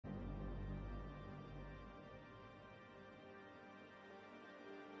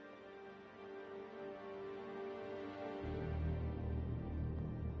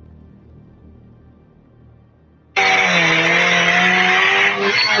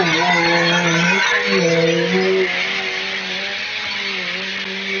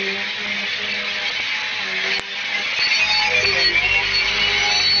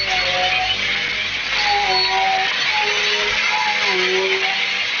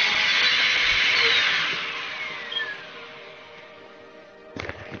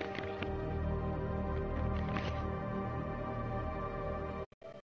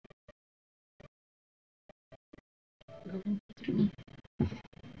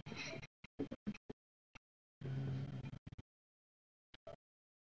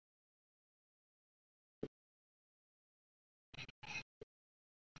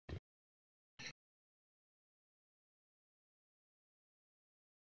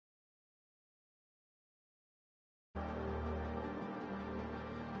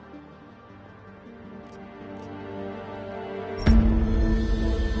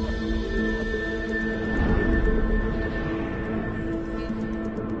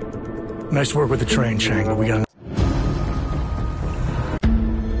Nice work with the train, Chang, but we got...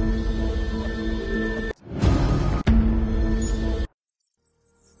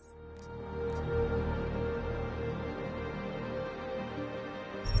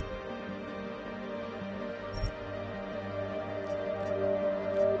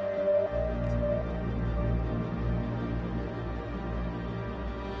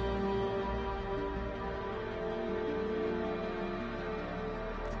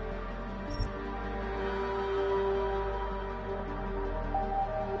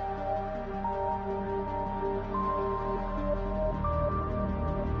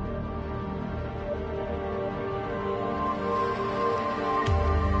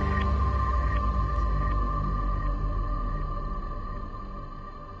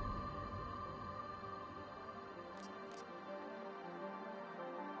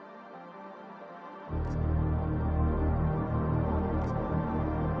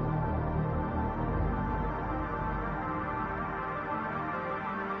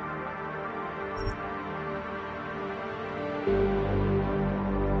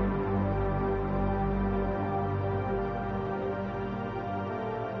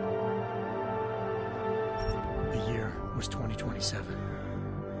 Was 2027.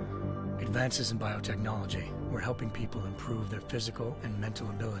 Advances in biotechnology were helping people improve their physical and mental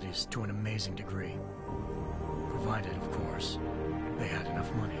abilities to an amazing degree. Provided, of course, they had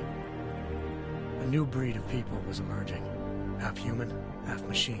enough money. A new breed of people was emerging, half human, half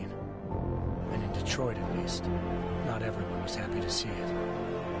machine. And in Detroit, at least, not everyone was happy to see it.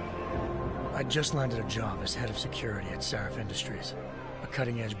 I'd just landed a job as head of security at Sarif Industries, a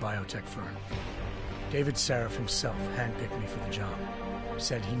cutting-edge biotech firm. David Sarif himself handpicked me for the job,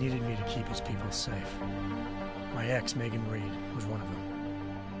 said he needed me to keep his people safe. My ex, Megan Reed, was one of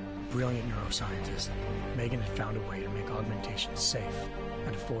them. Brilliant neuroscientist, Megan had found a way to make augmentation safe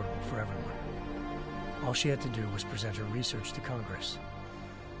and affordable for everyone. All she had to do was present her research to Congress.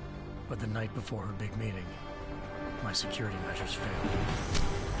 But the night before her big meeting, my security measures failed.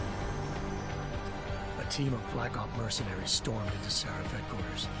 A team of Black Op mercenaries stormed into Sarif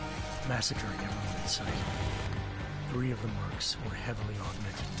headquarters, massacring everyone in sight. 3 of the mercs were heavily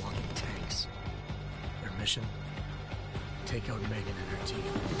augmented walking tanks. Their mission? Take out Megan and her team.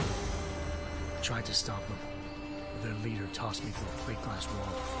 I tried to stop them, but their leader tossed me through a plate glass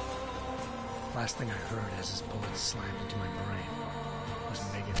wall. Last thing I heard as his bullets slammed into my brain was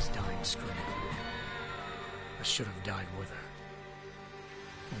Megan's dying scream. I should have died with her.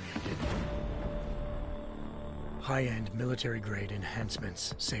 Only I didn't. High-end military-grade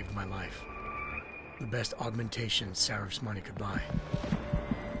enhancements saved my life. The best augmentation Sarif's money could buy.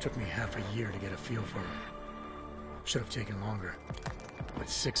 It took me half a year to get a feel for her. Should have taken longer. But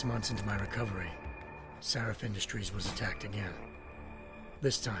 6 months into my recovery, Sarif Industries was attacked again.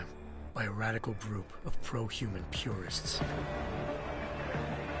 This time, by a radical group of pro-human purists.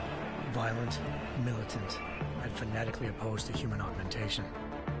 Violent, militant, and fanatically opposed to human augmentation.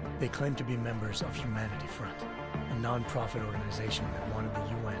 They claimed to be members of Humanity Front, a non-profit organization that wanted the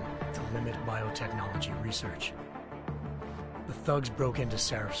UN to limit biotechnology research. The thugs broke into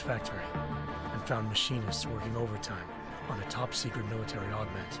Sarif's factory and found machinists working overtime on a top-secret military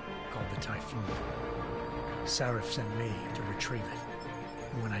augment called the Typhoon. Sarif sent me to retrieve it,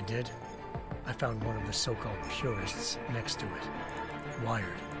 and when I did, I found one of the so-called purists next to it, wired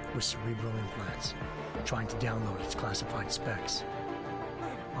with cerebral implants, trying to download its classified specs.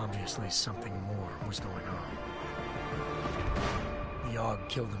 Obviously, something more was going on. The AUG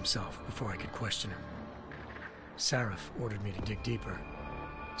killed himself before I could question him. Sarif ordered me to dig deeper,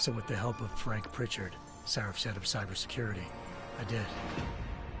 so with the help of Frank Pritchard, Sarif's head of cybersecurity, I did.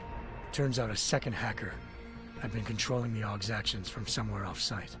 Turns out a second hacker, I'd been controlling the AUG's actions from somewhere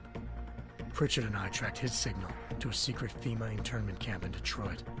off-site. Pritchard and I tracked his signal to a secret FEMA internment camp in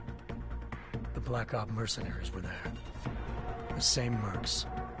Detroit. The Black Op mercenaries were there. The same mercs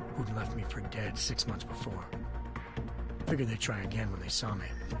who'd left me for dead 6 months before. Figured they'd try again when they saw me.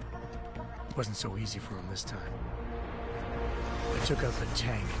 It wasn't so easy for them this time. I took out the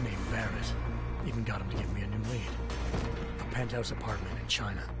tank named Barrett. Even got him to give me a new lead. A penthouse apartment in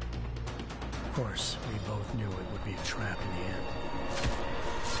China. Of course, we both knew it would be a trap in the end.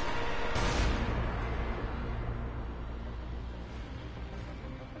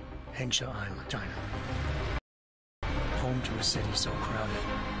 Hengsha Island, China. Home to a city so crowded,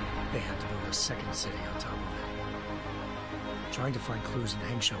 they had to build a second city on top of it. Trying to find clues in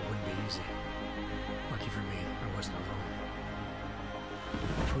Hengsha wouldn't be easy. Lucky for me, I wasn't alone.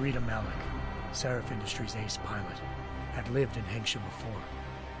 Farida Malik, Seraph Industries' ace pilot, had lived in Hengsha before.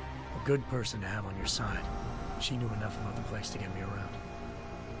 A good person to have on your side. She knew enough about the place to get me around.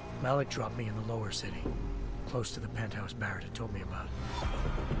 Malik dropped me in the lower city, close to the penthouse Barrett had told me about.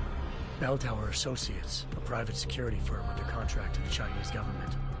 Bell Tower Associates, a private security firm under contract to the Chinese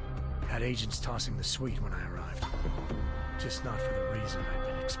government, had agents tossing the suite when I arrived. Just not for the reason I'd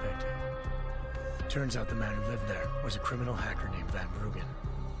been expecting. Turns out the man who lived there was a criminal hacker named Van Bruggen.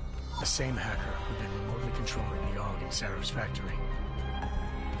 The same hacker who'd been remotely controlling the AUG in Sarah's factory.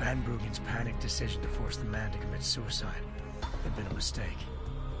 Van Bruggen's panicked decision to force the man to commit suicide had been a mistake.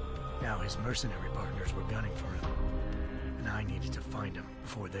 Now his mercenary partners were gunning for him, and I needed to find him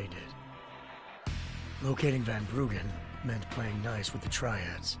before they did. Locating Van Bruggen meant playing nice with the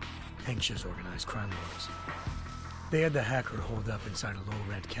Triads, Hengsha's organized crime lords. They had the hacker holed up inside a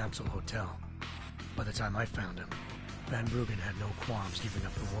low-rent capsule hotel. By the time I found him, Van Bruggen had no qualms giving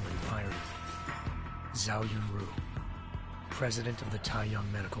up the woman who hired him. Zhao Yunru, president of the Taiyang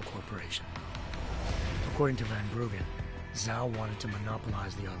Medical Corporation. According to Van Bruggen, Zhao wanted to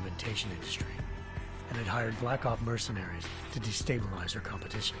monopolize the augmentation industry and had hired Black Op mercenaries to destabilize her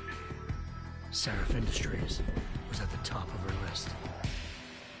competition. Seraph Industries was at the top of her list.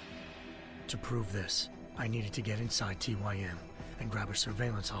 To prove this, I needed to get inside TYM and grab a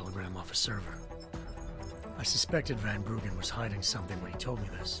surveillance hologram off a server. I suspected Van Bruggen was hiding something when he told me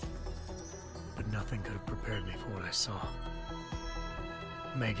this, but nothing could have prepared me for what I saw.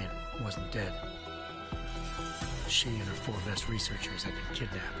 Megan wasn't dead. She and her 4 best researchers had been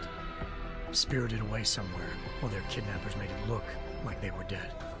kidnapped, spirited away somewhere while their kidnappers made it look like they were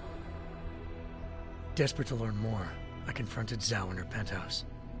dead. Desperate to learn more, I confronted Zhao in her penthouse.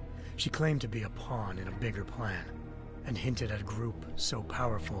 She claimed to be a pawn in a bigger plan, and hinted at a group so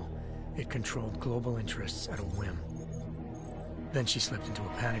powerful it controlled global interests at a whim. Then she slipped into a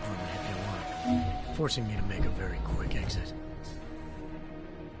panic room and hit the alarm, forcing me to make a very quick exit.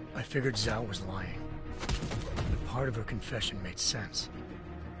 I figured Zhao was lying, but part of her confession made sense.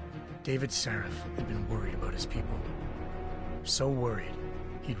 David Seraph had been worried about his people. So worried,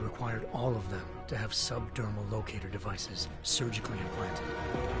 he'd required all of them to have subdermal locator devices surgically implanted.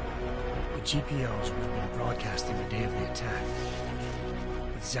 The GPLs would have been broadcasting the day of the attack.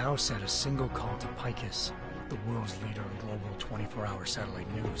 But Zhao said a single call to Picus, the world's leader in global 24-hour satellite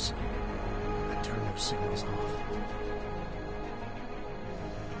news, had turned those signals off.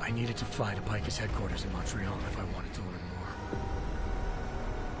 I needed to fly to Picus headquarters in Montreal if I wanted to learn more.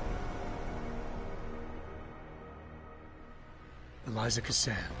 Eliza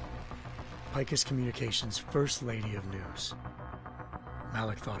Cassan, Picus Communications' First Lady of News.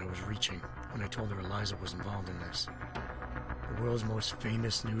 Malik thought I was reaching when I told her Eliza was involved in this. The world's most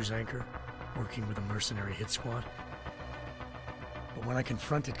famous news anchor, working with a mercenary hit squad. But when I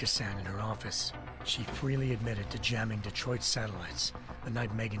confronted Cassan in her office, she freely admitted to jamming Detroit's satellites the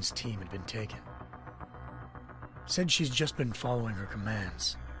night Megan's team had been taken. Said she's just been following her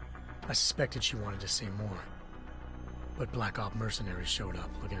commands. I suspected she wanted to say more. But Black Op mercenaries showed up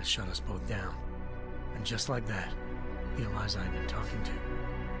looking to shut us both down. And just like that, the Eliza I'd been talking to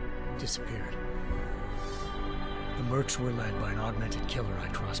disappeared. The mercs were led by an augmented killer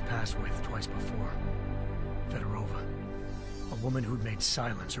I'd crossed paths with twice before. Fedorova, a woman who'd made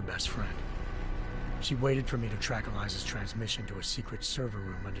silence her best friend. She waited for me to track Eliza's transmission to a secret server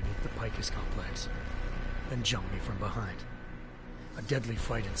room underneath the Picus complex, then jumped me from behind. A deadly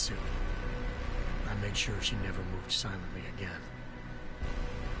fight ensued. I made sure she never moved silently again.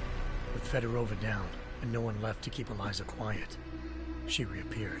 With Fedorova down, and no one left to keep Eliza quiet, she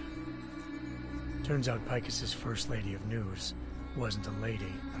reappeared. Turns out Picus's First Lady of News wasn't a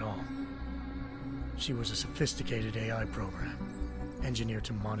lady at all. She was a sophisticated AI program, engineered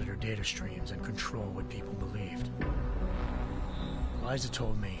to monitor data streams and control what people believed. Eliza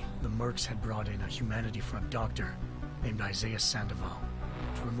told me the Mercs had brought in a Humanity Front doctor named Isaiah Sandoval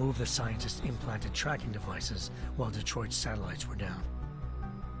to remove the scientist's implanted tracking devices while Detroit's satellites were down.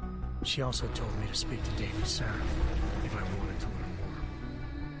 She also told me to speak to David Sarif if I wanted to learn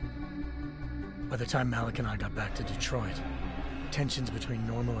more. By the time Malik and I got back to Detroit, tensions between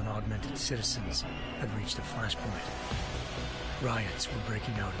normal and augmented citizens had reached a flashpoint. Riots were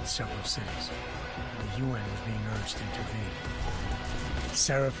breaking out in several cities, and the UN was being urged to intervene.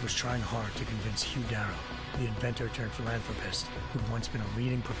 Sarif was trying hard to convince Hugh Darrow, the inventor-turned-philanthropist who'd once been a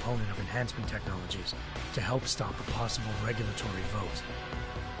leading proponent of enhancement technologies, to help stop a possible regulatory vote.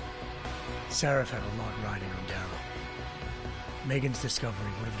 Sarif had a lot riding on Darrow. Megan's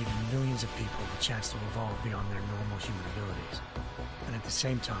discovery would have given millions of people the chance to evolve beyond their normal human abilities, and at the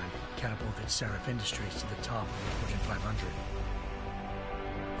same time catapulted Sarif Industries to the top of the Fortune 500.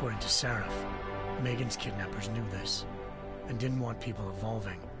 According to Sarif, Megan's kidnappers knew this, and didn't want people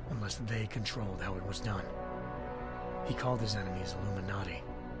evolving unless they controlled how it was done. He called his enemies Illuminati,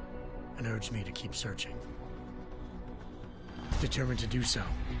 and urged me to keep searching. Determined to do so,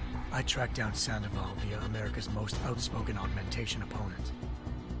 I tracked down Sandoval via America's most outspoken augmentation opponent,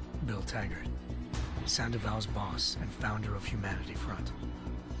 Bill Taggart, Sandoval's boss and founder of Humanity Front.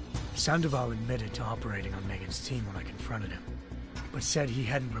 Sandoval admitted to operating on Megan's team when I confronted him, but said he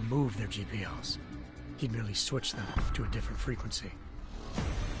hadn't removed their GPLs. He'd merely switched them to a different frequency.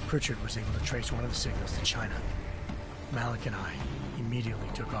 Pritchard was able to trace one of the signals to China. Malik and I immediately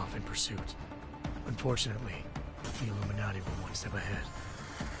took off in pursuit. Unfortunately, the Illuminati were one step ahead.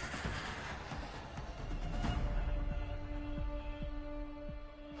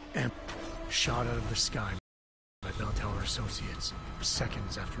 And shot out of the sky by Bell Tower Associates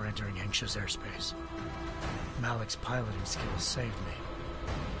seconds after entering Hengsha's airspace. Malik's piloting skills saved me.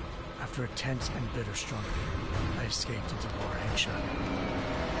 After a tense and bitter struggle, I escaped into Lower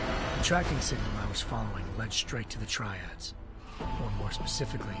Hengsha. The tracking signal I was following led straight to the Triads, or more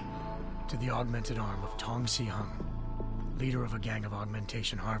specifically, to the augmented arm of Tong Si-hung, leader of a gang of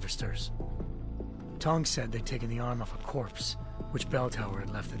augmentation harvesters. Tong said they'd taken the arm off a corpse, which Bell Tower had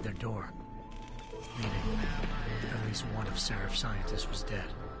left at their door, meaning at least one of Sarif's scientists was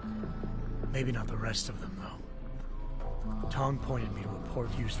dead. Maybe not the rest of them, though. Tong pointed me to a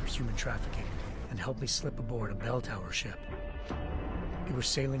port used for human trafficking and helped me slip aboard a Bell Tower ship. It was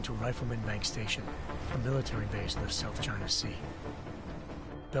sailing to Rifleman Bank Station, a military base in the South China Sea.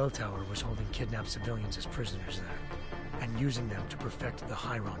 Bell Tower was holding kidnapped civilians as prisoners there, and using them to perfect the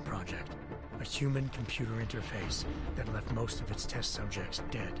Hyron Project, a human-computer interface that left most of its test subjects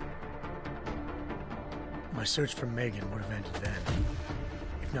dead. My search for Megan would have ended then,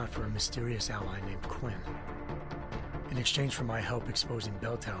 if not for a mysterious ally named Quinn. In exchange for my help exposing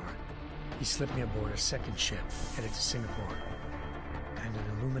Bell Tower, he slipped me aboard a second ship headed to Singapore, and an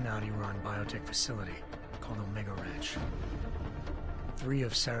Illuminati-run biotech facility called Omega Ranch. 3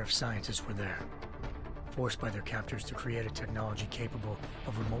 of Sarif's scientists were there, forced by their captors to create a technology capable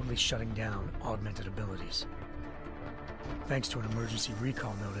of remotely shutting down augmented abilities. Thanks to an emergency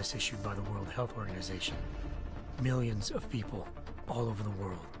recall notice issued by the World Health Organization, millions of people all over the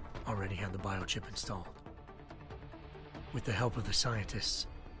world already had the biochip installed. With the help of the scientists,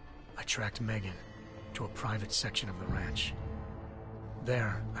 I tracked Megan to a private section of the ranch.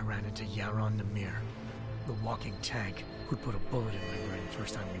 There, I ran into Yaron Namir, the walking tank who'd put a bullet in my brain the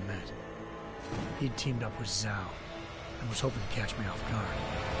first time we met. He'd teamed up with Zhao and was hoping to catch me off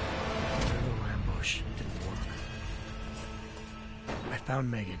guard. Their little ambush didn't work. I found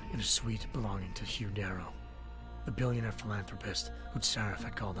Megan in a suite belonging to Hugh Darrow, the billionaire philanthropist who'd Sarif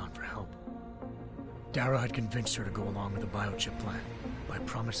had called on for help. Darrow had convinced her to go along with the biochip plan by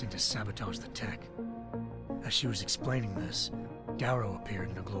promising to sabotage the tech. As she was explaining this, Darrow appeared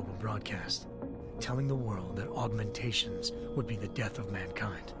in a global broadcast, telling the world that augmentations would be the death of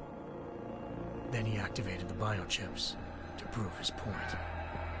mankind. Then he activated the biochips to prove his point.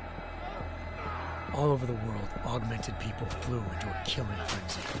 All over the world, augmented people flew into a killing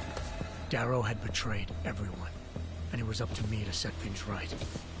frenzy. Darrow had betrayed everyone, and it was up to me to set things right.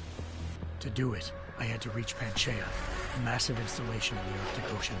 To do it, I had to reach Panchaea, a massive installation in the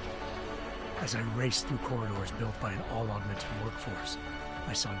Arctic Ocean. As I raced through corridors built by an all-augmented workforce,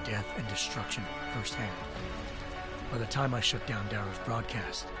 I saw death and destruction firsthand. By the time I shut down Darrow's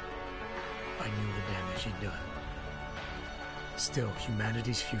broadcast, I knew the damage he'd done. Still,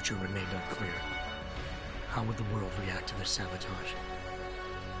 humanity's future remained unclear. How would the world react to this sabotage?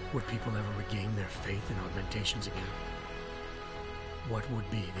 Would people ever regain their faith in augmentations again? What would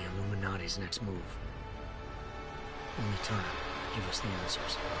be the Illuminati's next move? Only time will give us the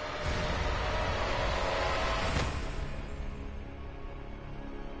answers.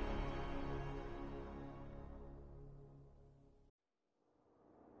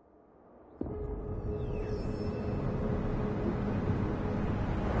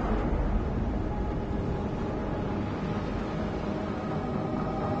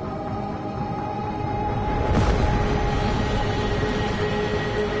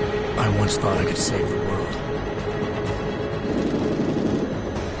 once thought I could save the world.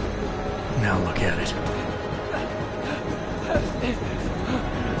 Now look at it.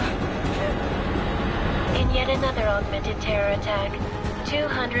 In yet another augmented terror attack,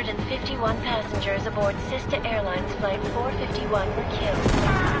 251 passengers aboard Sister Airlines Flight 451 were killed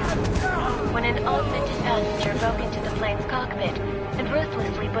when an augmented passenger broke into the plane's cockpit and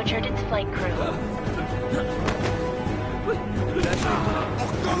ruthlessly butchered its flight crew.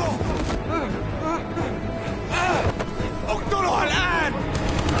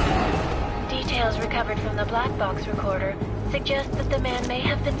 Details recovered from the black box recorder suggest that the man may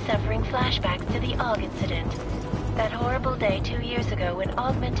have been suffering flashbacks to the AUG incident. That horrible day 2 years ago when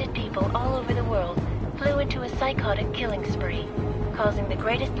augmented people all over the world flew into a psychotic killing spree, causing the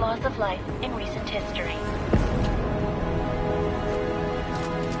greatest loss of life in recent history.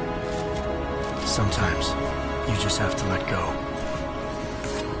 Sometimes, you just have to let go.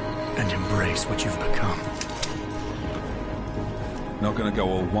 And embrace what you've become. Not gonna go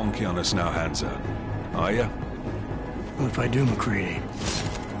all wonky on us now, Hansa, are ya? Well, if I do, McCready,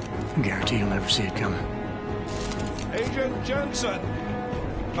 I guarantee you'll never see it coming. Agent Jensen,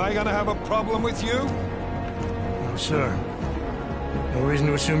 am I gonna have a problem with you? No, sir. No reason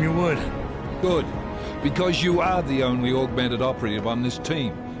to assume you would. Good, because you are the only augmented operative on this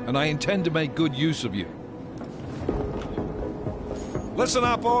team, and I intend to make good use of you. Listen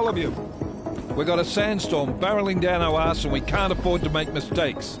up, all of you. We got a sandstorm barreling down our arse and we can't afford to make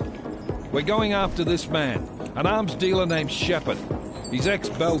mistakes. We're going after this man, an arms dealer named Shepard. He's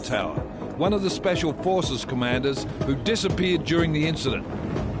ex-Bell Tower, one of the Special Forces commanders who disappeared during the incident.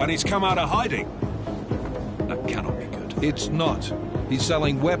 And he's come out of hiding. That cannot be good. It's not. He's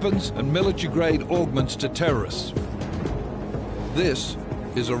selling weapons and military-grade augments to terrorists. This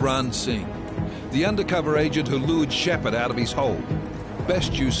is Aran Singh, the undercover agent who lured Shepard out of his hole.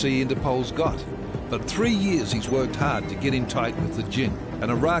 Best you see Interpol's got. For 3 years he's worked hard to get in tight with the Jinn, an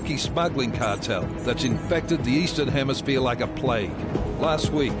Iraqi smuggling cartel that's infected the Eastern Hemisphere like a plague.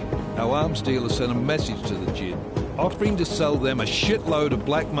 Last week, our arms dealer sent a message to the Jinn, offering to sell them a shitload of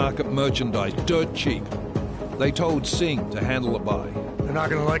black market merchandise dirt cheap. They told Singh to handle the buy. They're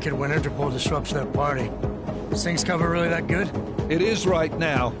not gonna like it when Interpol disrupts their party. Singh's cover really that good? It is right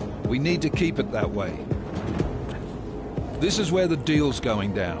now. We need to keep it that way. This is where the deal's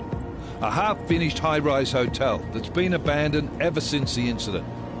going down. A half-finished high-rise hotel that's been abandoned ever since the incident.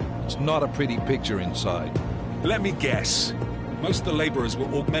 It's not a pretty picture inside. Let me guess. Most of the laborers were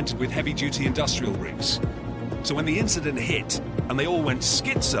augmented with heavy-duty industrial rigs. So when the incident hit, and they all went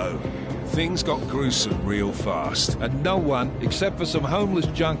schizo, things got gruesome real fast. And no one, except for some homeless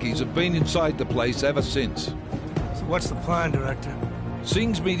junkies, have been inside the place ever since. So what's the plan, Director?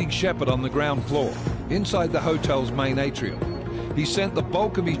 Singh's meeting Shepard on the ground floor, inside the hotel's main atrium. He sent the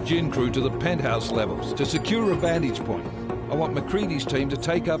bulk of his Jinn crew to the penthouse levels to secure a vantage point. I want McCready's team to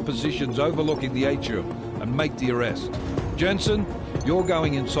take up positions overlooking the atrium and make the arrest. Jensen, you're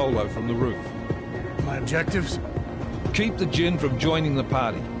going in solo from the roof. My objectives? Keep the Jinn from joining the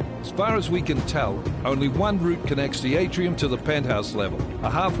party. As far as we can tell, only one route connects the atrium to the penthouse level, a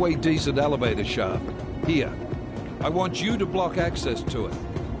halfway decent elevator shaft. Here. I want you to block access to it.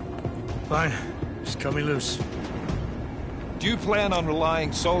 Fine. Just cut me loose. Do you plan on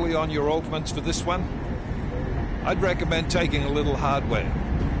relying solely on your augments for this one? I'd recommend taking a little hardware,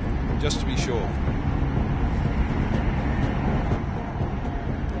 just to be sure.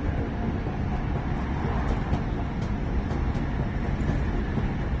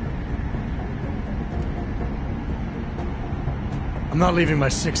 I'm not leaving my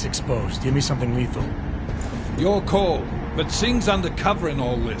 6 exposed. Give me something lethal. Your call, but Singh's undercover in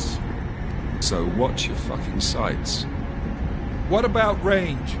all this. So watch your fucking sights. What about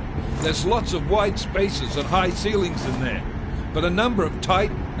range? There's lots of wide spaces and high ceilings in there, but a number of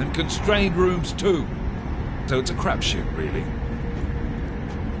tight and constrained rooms too. So it's a crapshoot, really.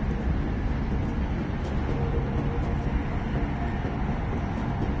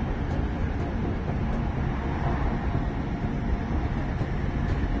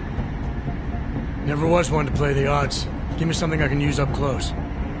 Never was one to play the odds. Give me something I can use up close.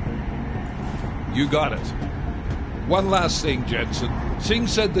 You got it. One last thing, Jensen. Singh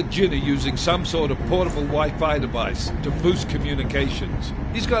said the Jinn are using some sort of portable Wi-Fi device to boost communications.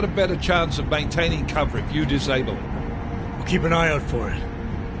 He's got a better chance of maintaining cover if you disable it. We'll keep an eye out for it.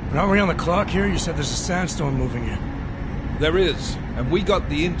 But aren't we on the clock here? You said there's a sandstorm moving in. There is, and we got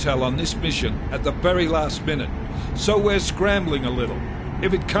the intel on this mission at the very last minute. So we're scrambling a little.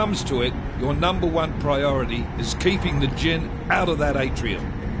 If it comes to it, your #1 priority is keeping the Jinn out of that atrium.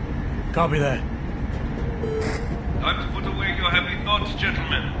 Copy that. Time to put away your happy thoughts,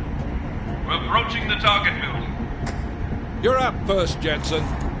 gentlemen. approaching the target building. You're up first, Jensen.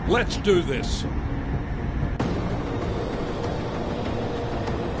 Let's do this.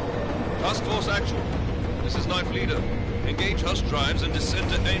 Task Force Actual. This is Knife Leader. Engage Hush drives and descend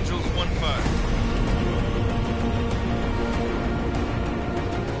to Angels 1-5.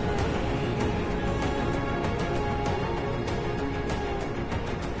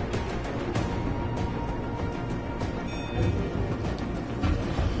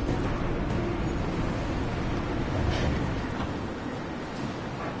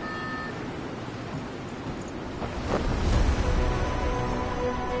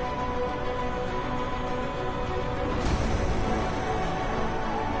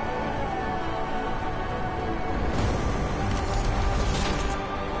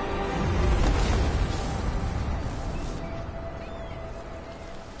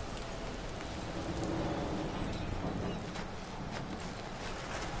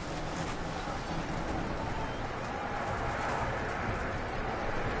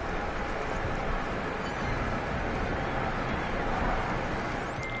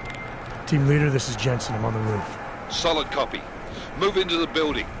 Team leader, this is Jensen. I'm on the roof. Solid copy. Move into the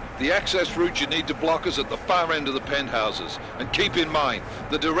building. The access route you need to block is at the far end of the penthouses. And keep in mind,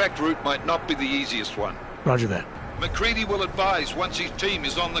 the direct route might not be the easiest one. Roger that. McCready will advise once his team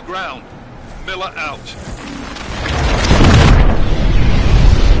is on the ground. Miller out.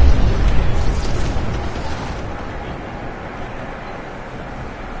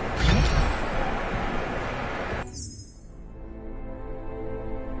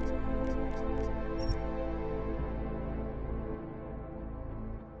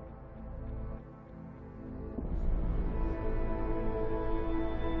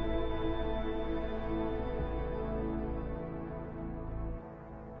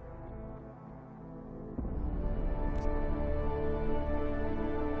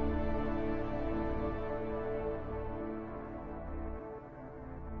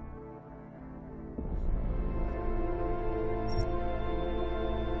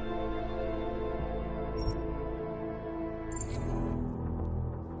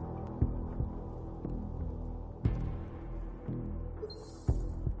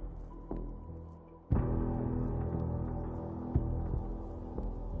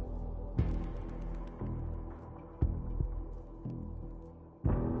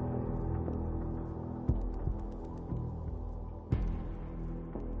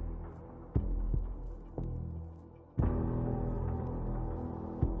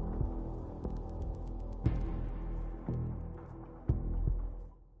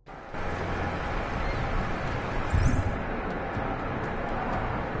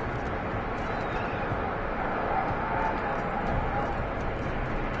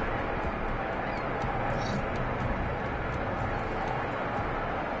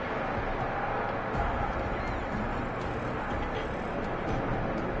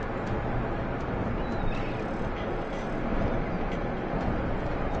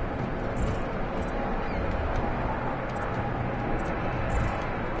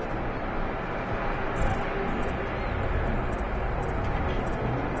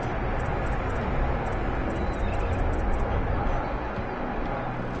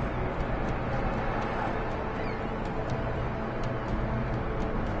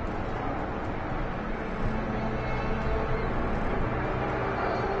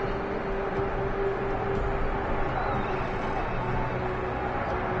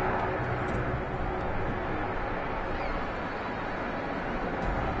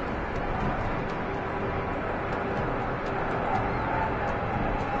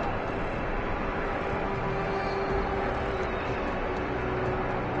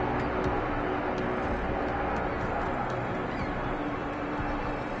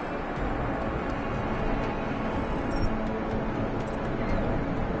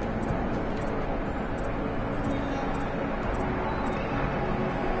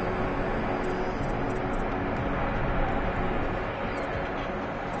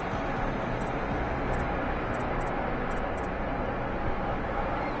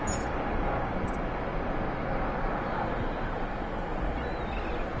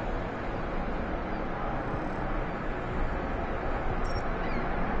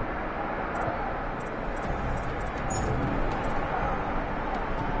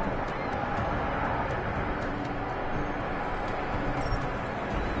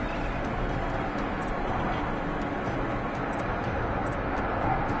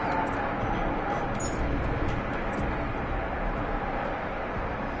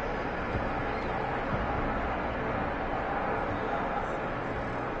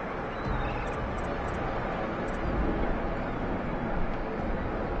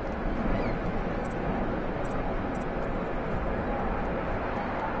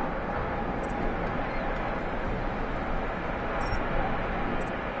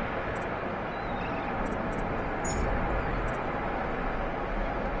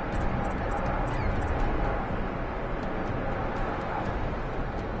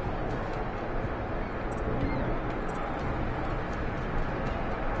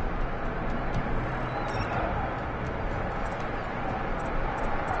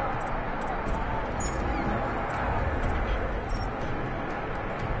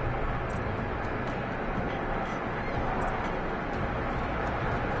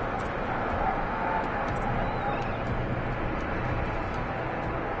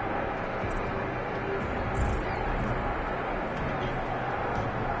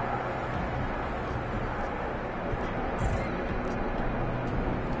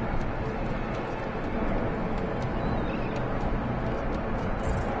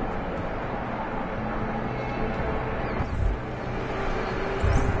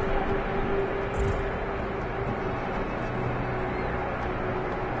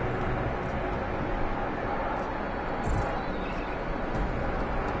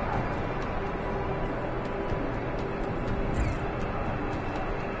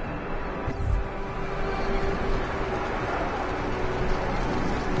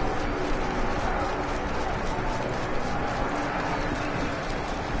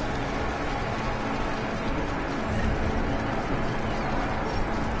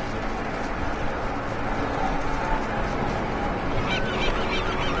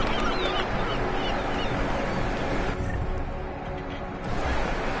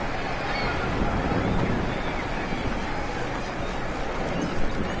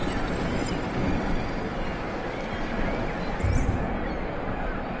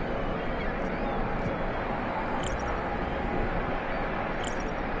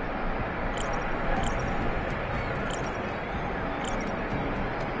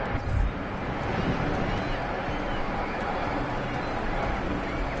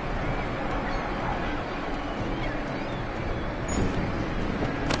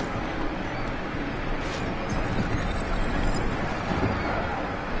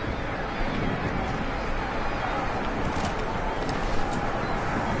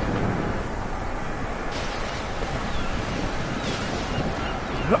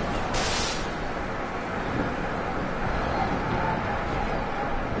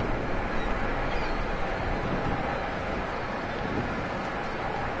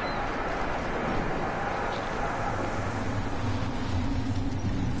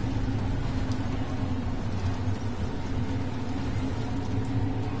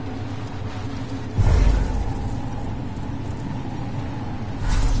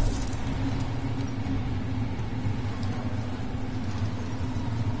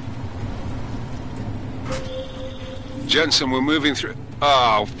 Jensen, we're moving through...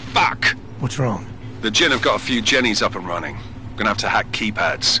 Oh, fuck! What's wrong? The Jinn have got a few Jennies up and running. Gonna have to hack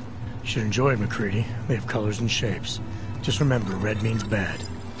keypads. You should enjoy it, McCready. They have colors and shapes. Just remember, red means bad.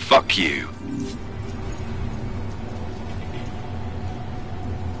 Fuck you.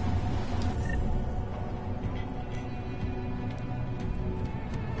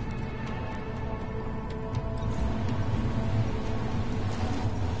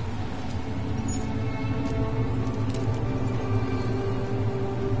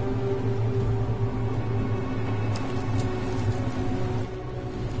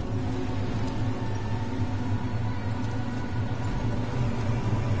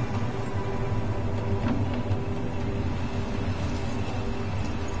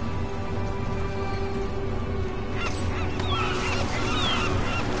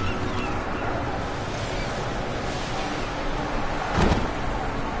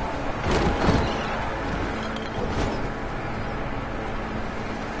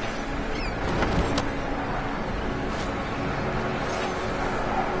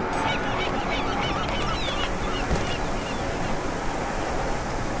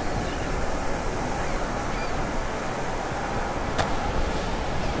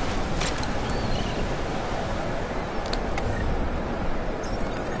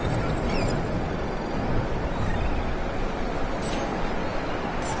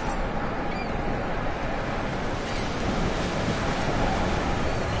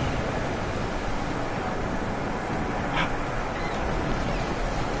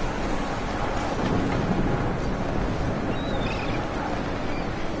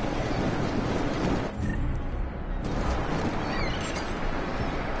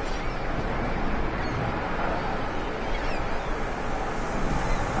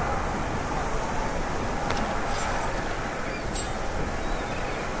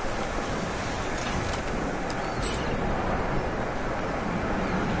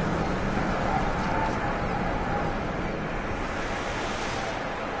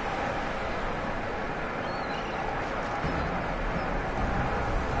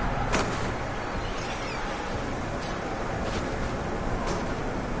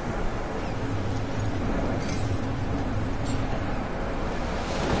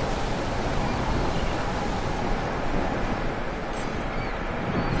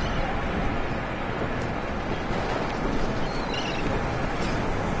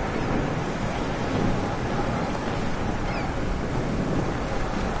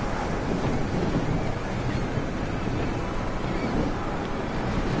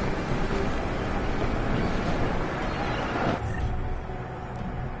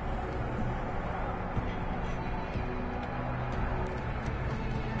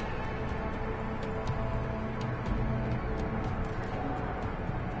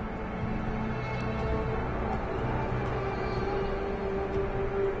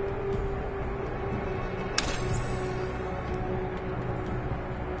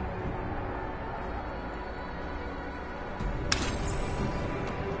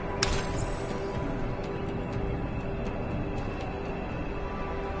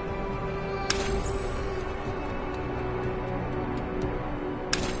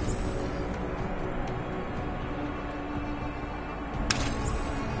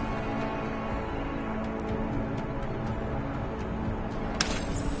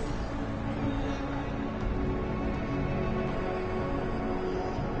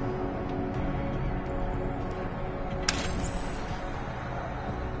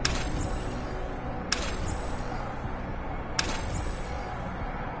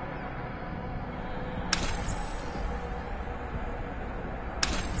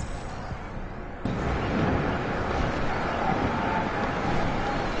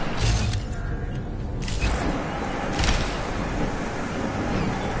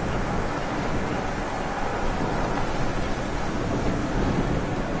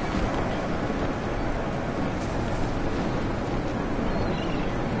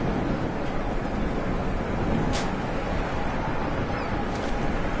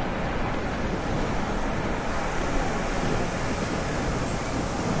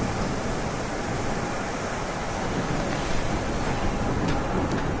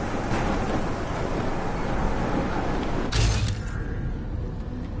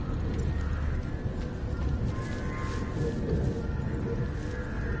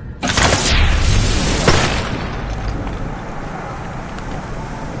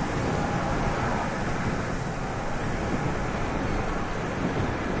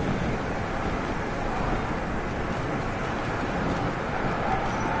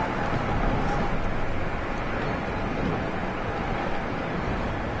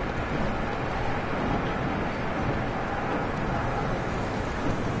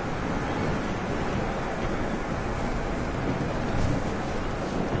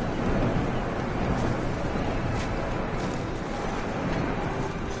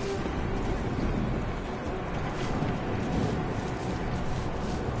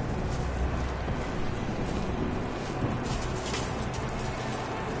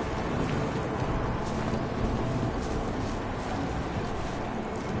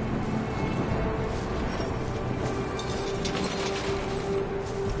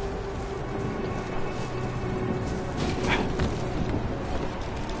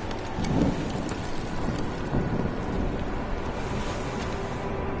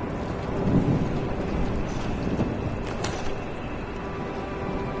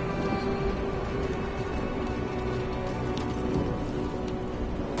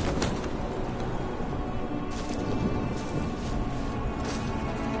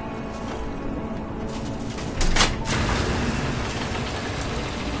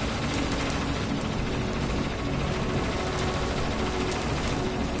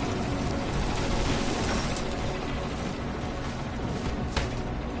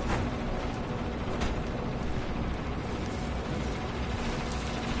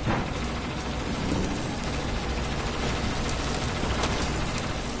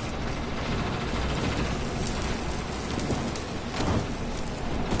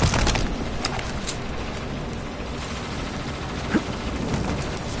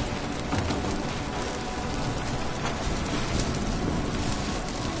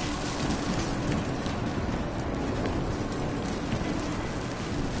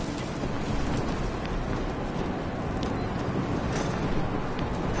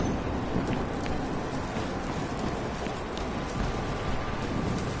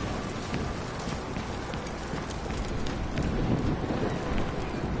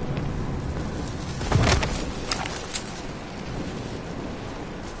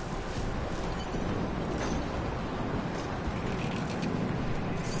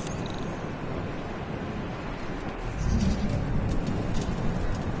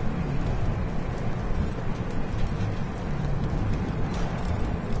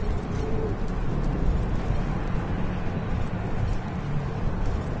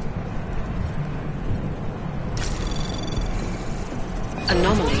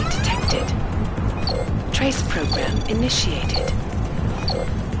 Anomaly detected. Trace program initiated.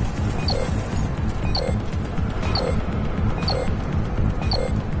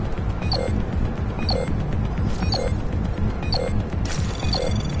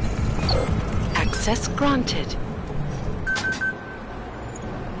 Access granted.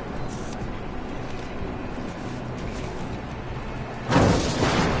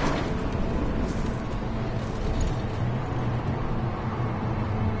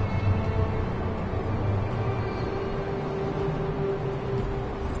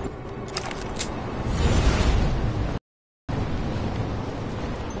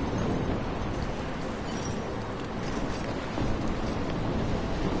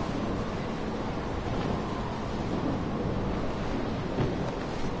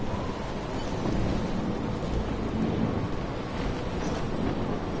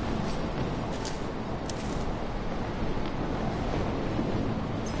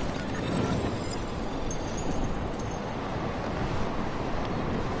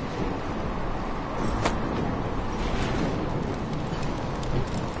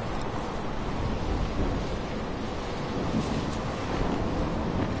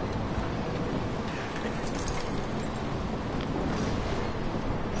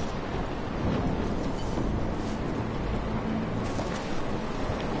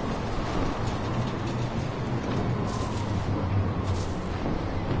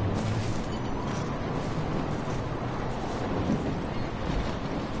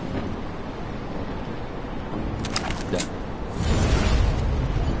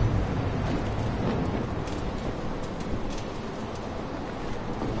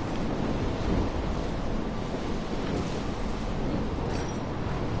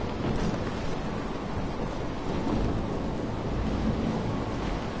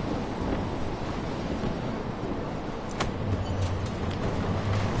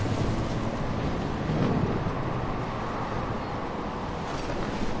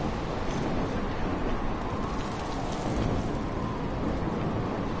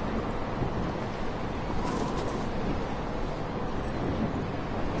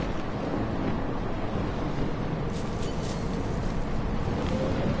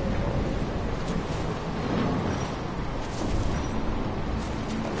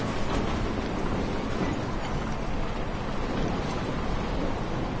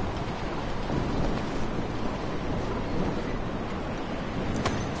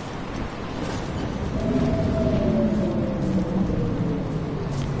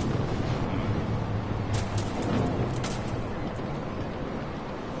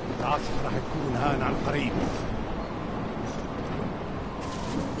 العاصفة راح تكون هان عن قريب.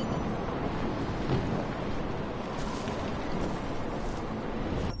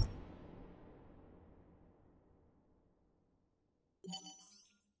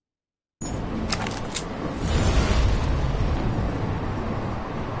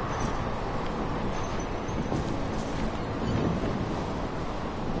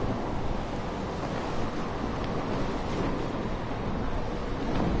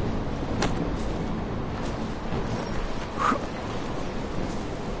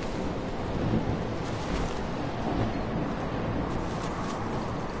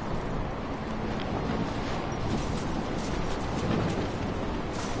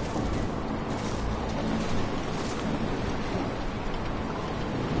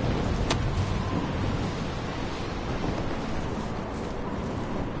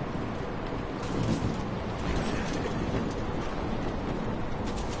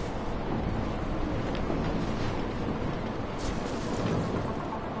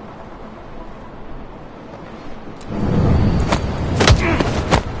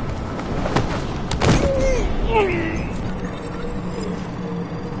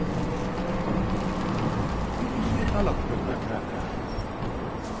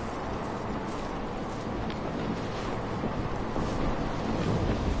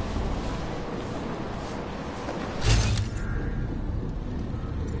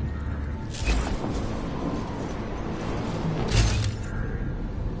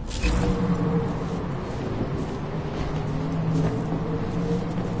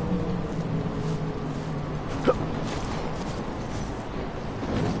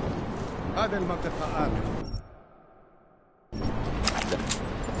 هذه المنطقة آمنة.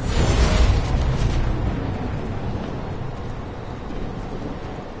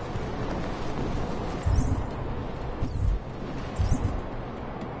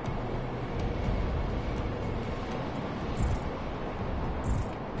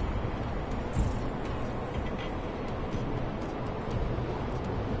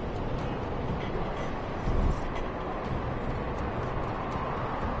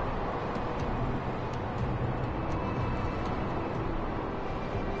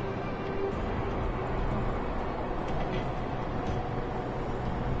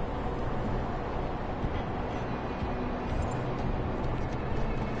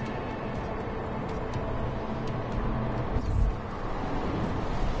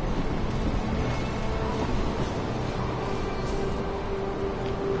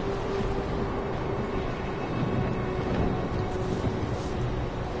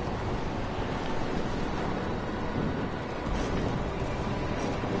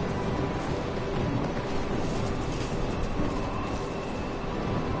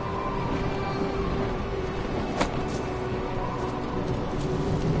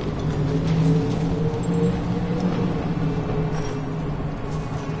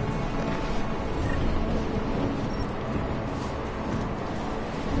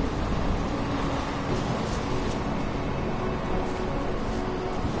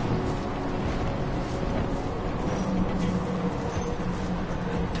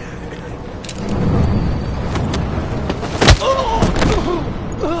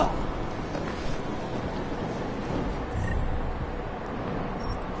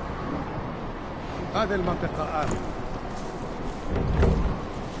 هذه المنطقة آمنة.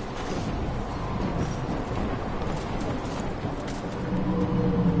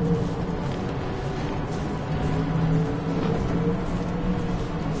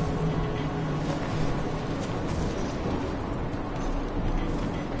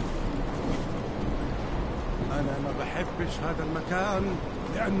 أنا ما بحبش هذا المكان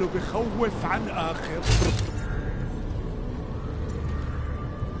لأنه بخوف عن آخر.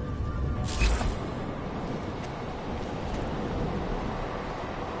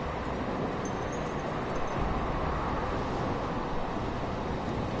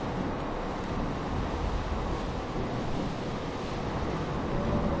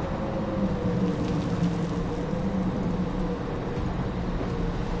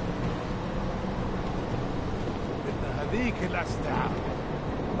 هذيك الأسلحة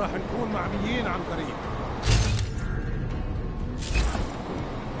راح نكون معميين عن قريب.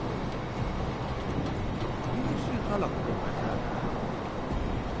 في شيء غلط بالمكان.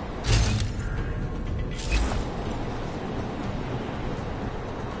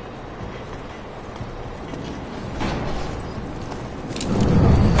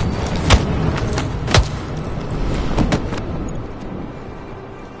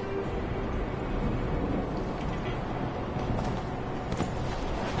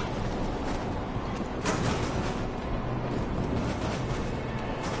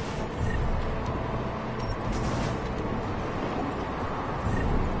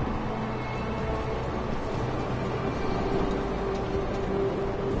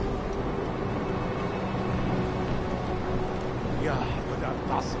 بدأت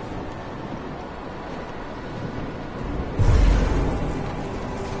تعصف.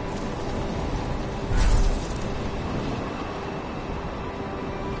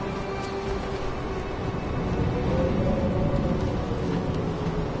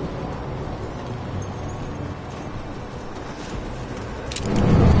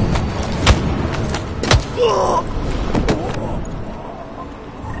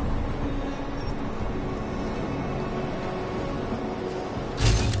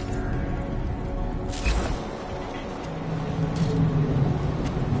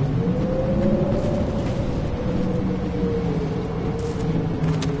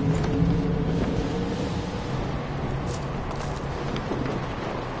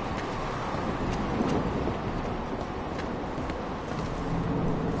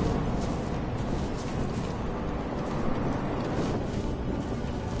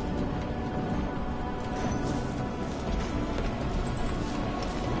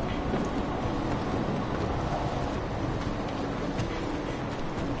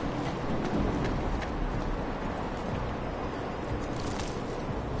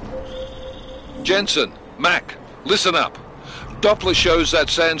 Jensen, Mac, listen up. Doppler shows that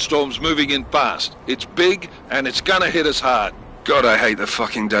sandstorm's moving in fast. It's big, and it's gonna hit us hard. God, I hate the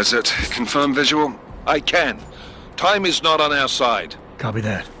fucking desert. Confirm visual? I can. Time is not on our side. Copy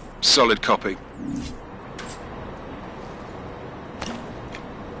that. Solid copy.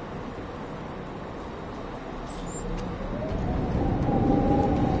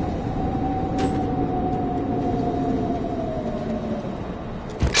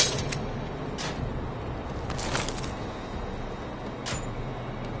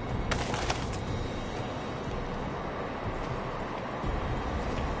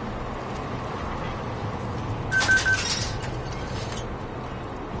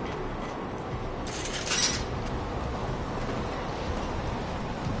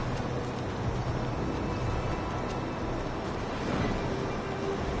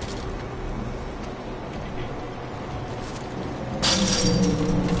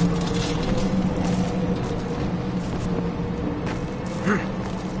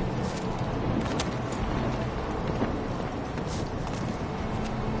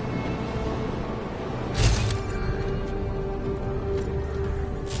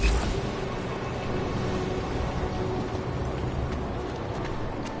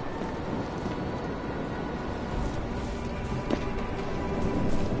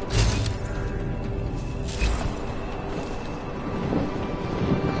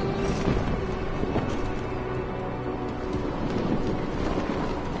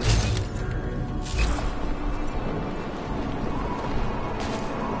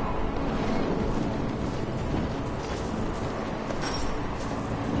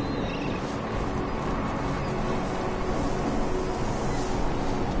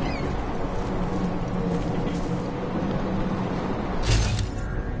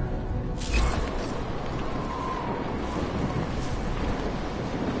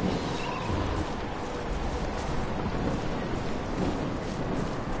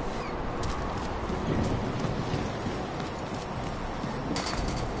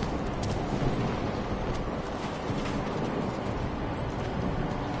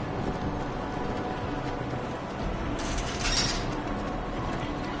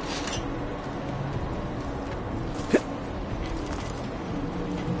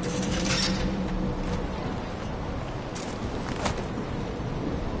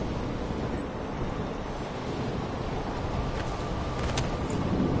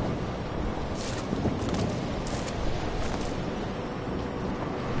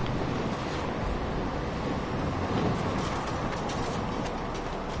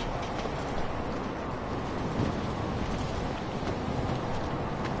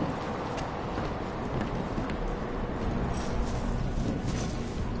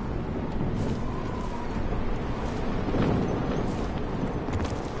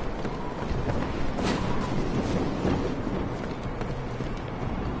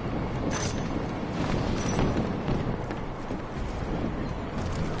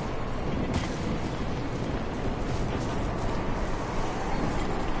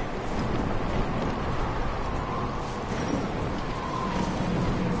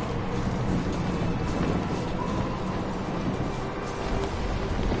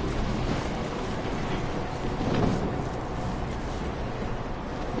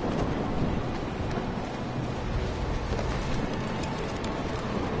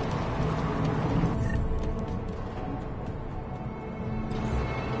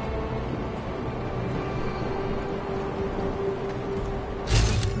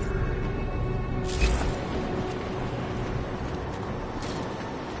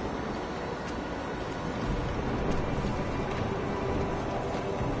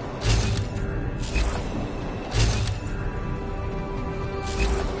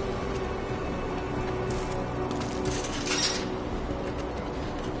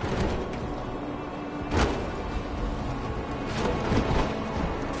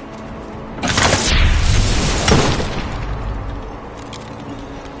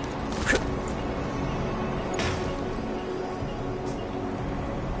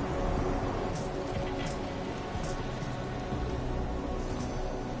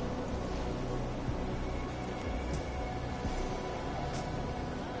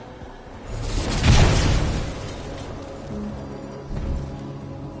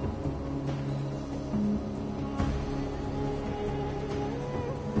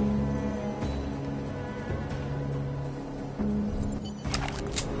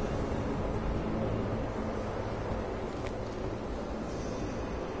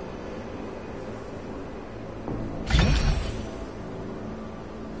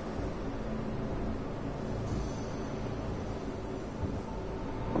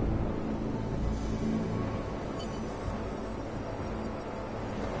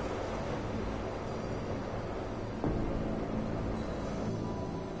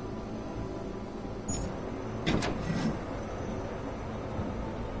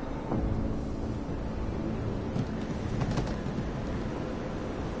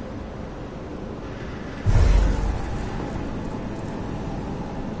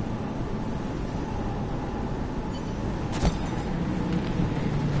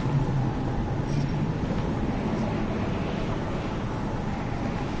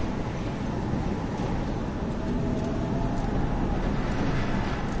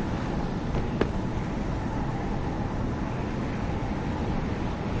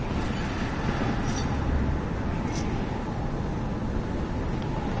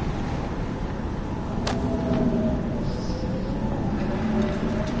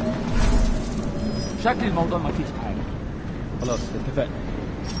 شكل الموضوع ما فيش حاجة. خلاص اتفقنا.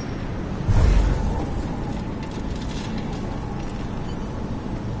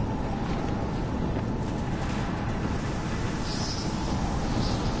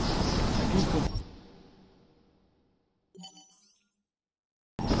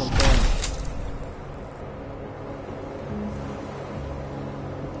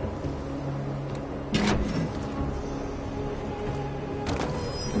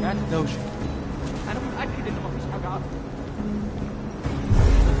 سمعت الدوشة. أنا متأكد إن مفيش حاجة عارفة.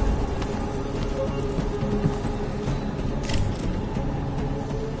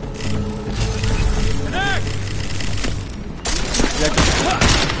 هناك!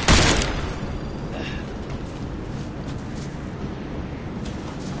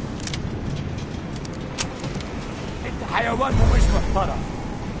 أنت حيوان ومش محترم.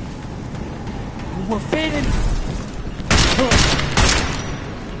 هو فين انت؟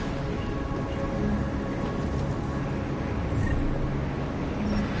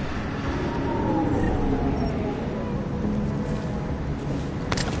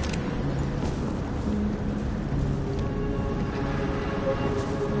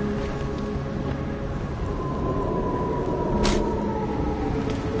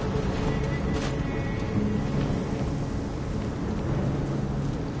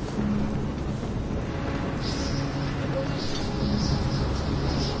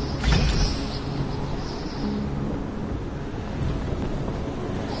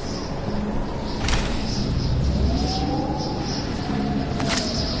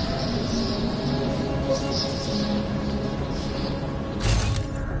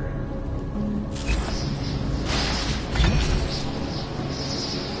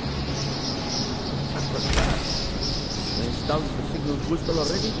 وصل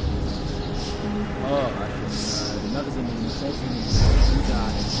already؟ عشان المخزن المخازن الموجودة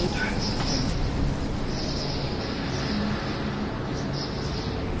على السطح.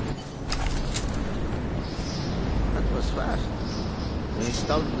 That was fast. They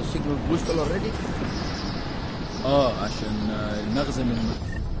installed the signal booster already? عشان المخزن اللي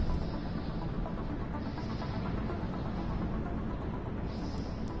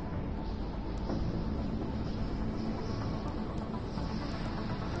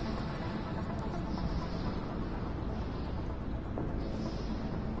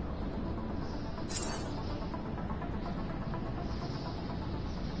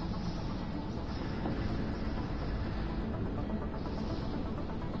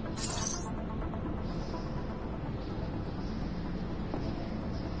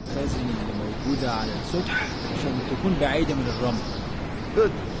موجودة على السطح عشان تكون بعيدة من الرمل.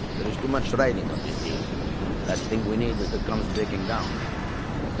 Good. There is too much riding on this deal. Last thing we need is the drums breaking down.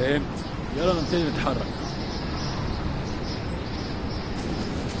 فهمت. يلا نبتدي نتحرك.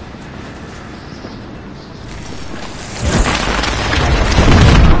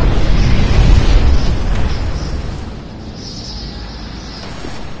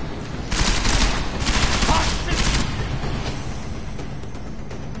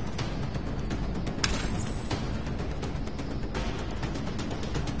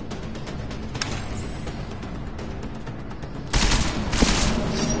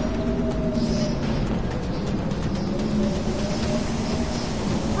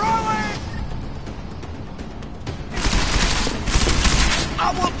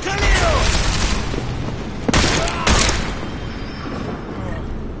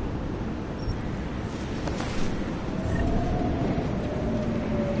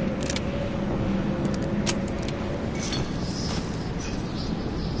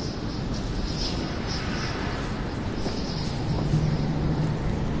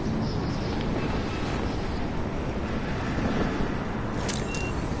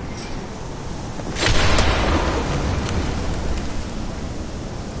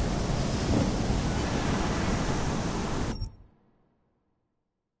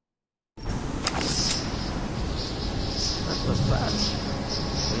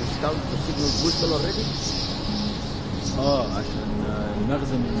 عشان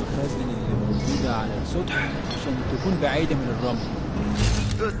المخزن المخازن اللي موجودة على السطح عشان تكون بعيدة من الرمل.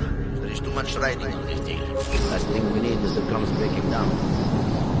 Good. There is too much riding on this deal. Last thing we need is the drums breaking down.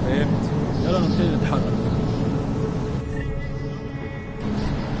 فهمت. يلا نبتدي نتحرك.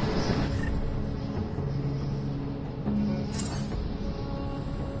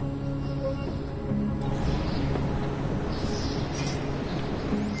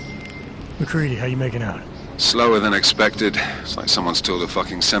 McCready, how you making out? Slower than expected. It's like someone's tilled a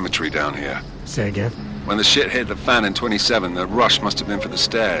fucking cemetery down here. Say again? When the shit hit the fan in 27, the rush must have been for the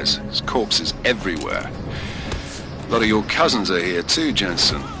stairs. There's corpses everywhere. A lot of your cousins are here too,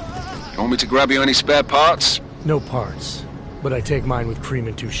 Jensen. You want me to grab you any spare parts? No parts, but I take mine with cream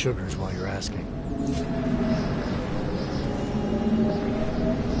and 2 sugars while you're asking.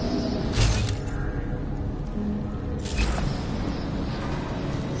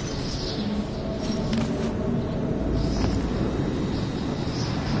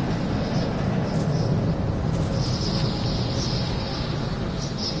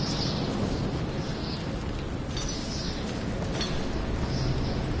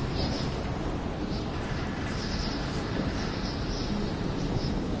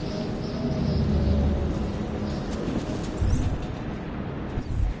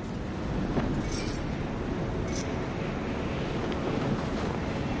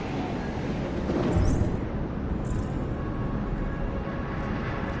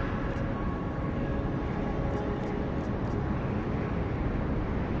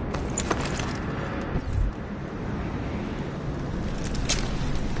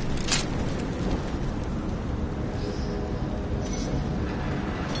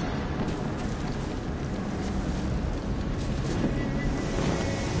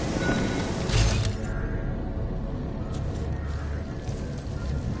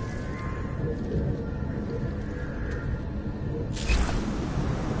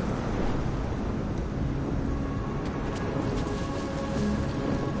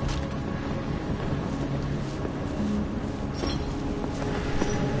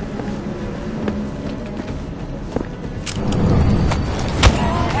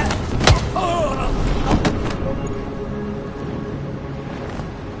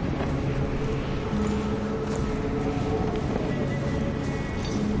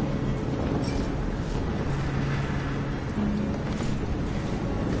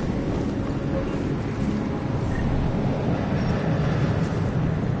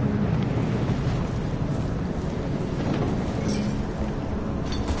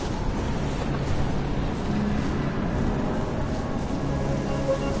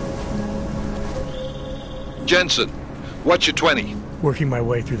 Jensen, what's your 20? Working my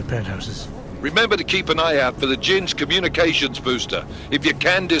way through the penthouses. Remember to keep an eye out for the Jinn's communications booster. If you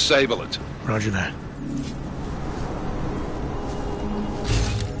can, disable it. Roger that.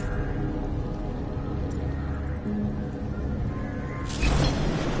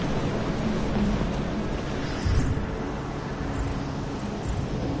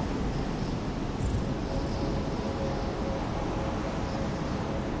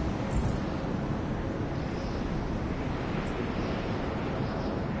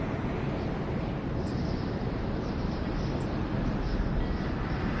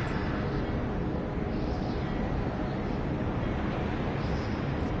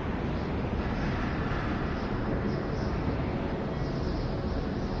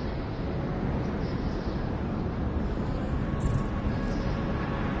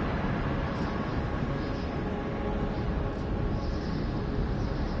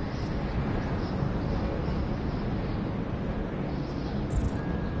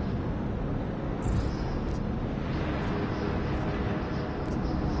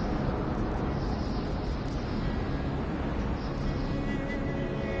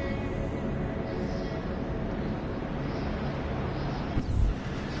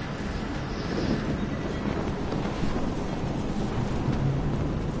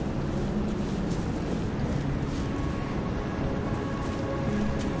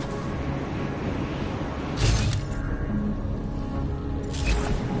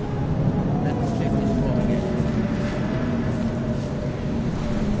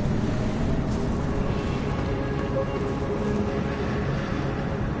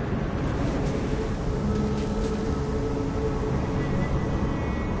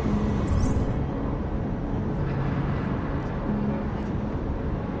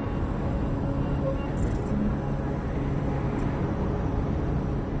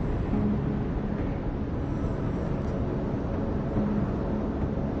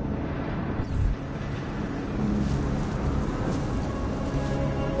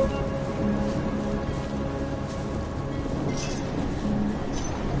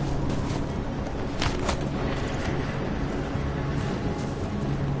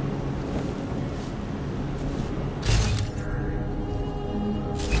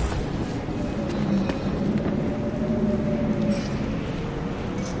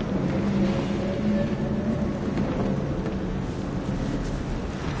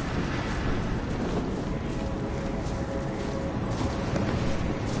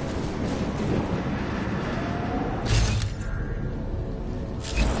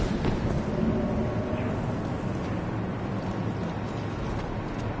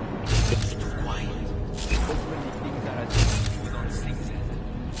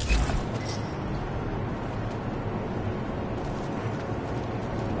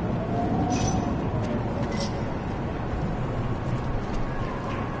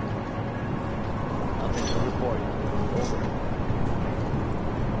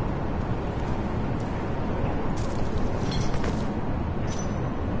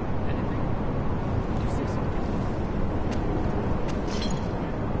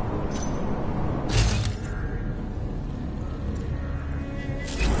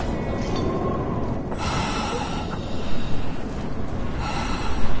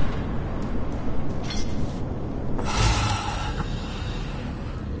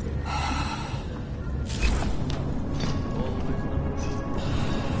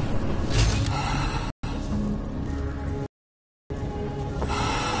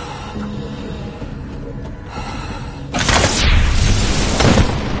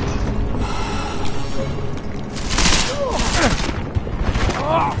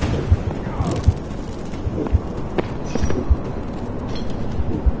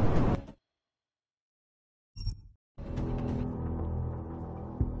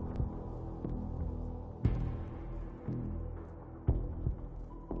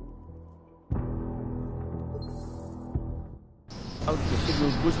 Out the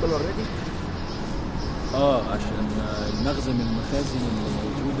signal booster already? عشان المخزن من المخازن اللي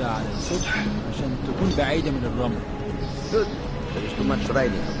موجودة على السطح عشان تكون بعيدة من الرمل. Good. There is too much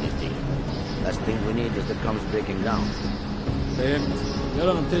riding on this thing. Last thing we need is the comms breaking down. فهمت.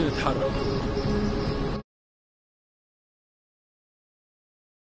 يلا نبتدي نتحرك.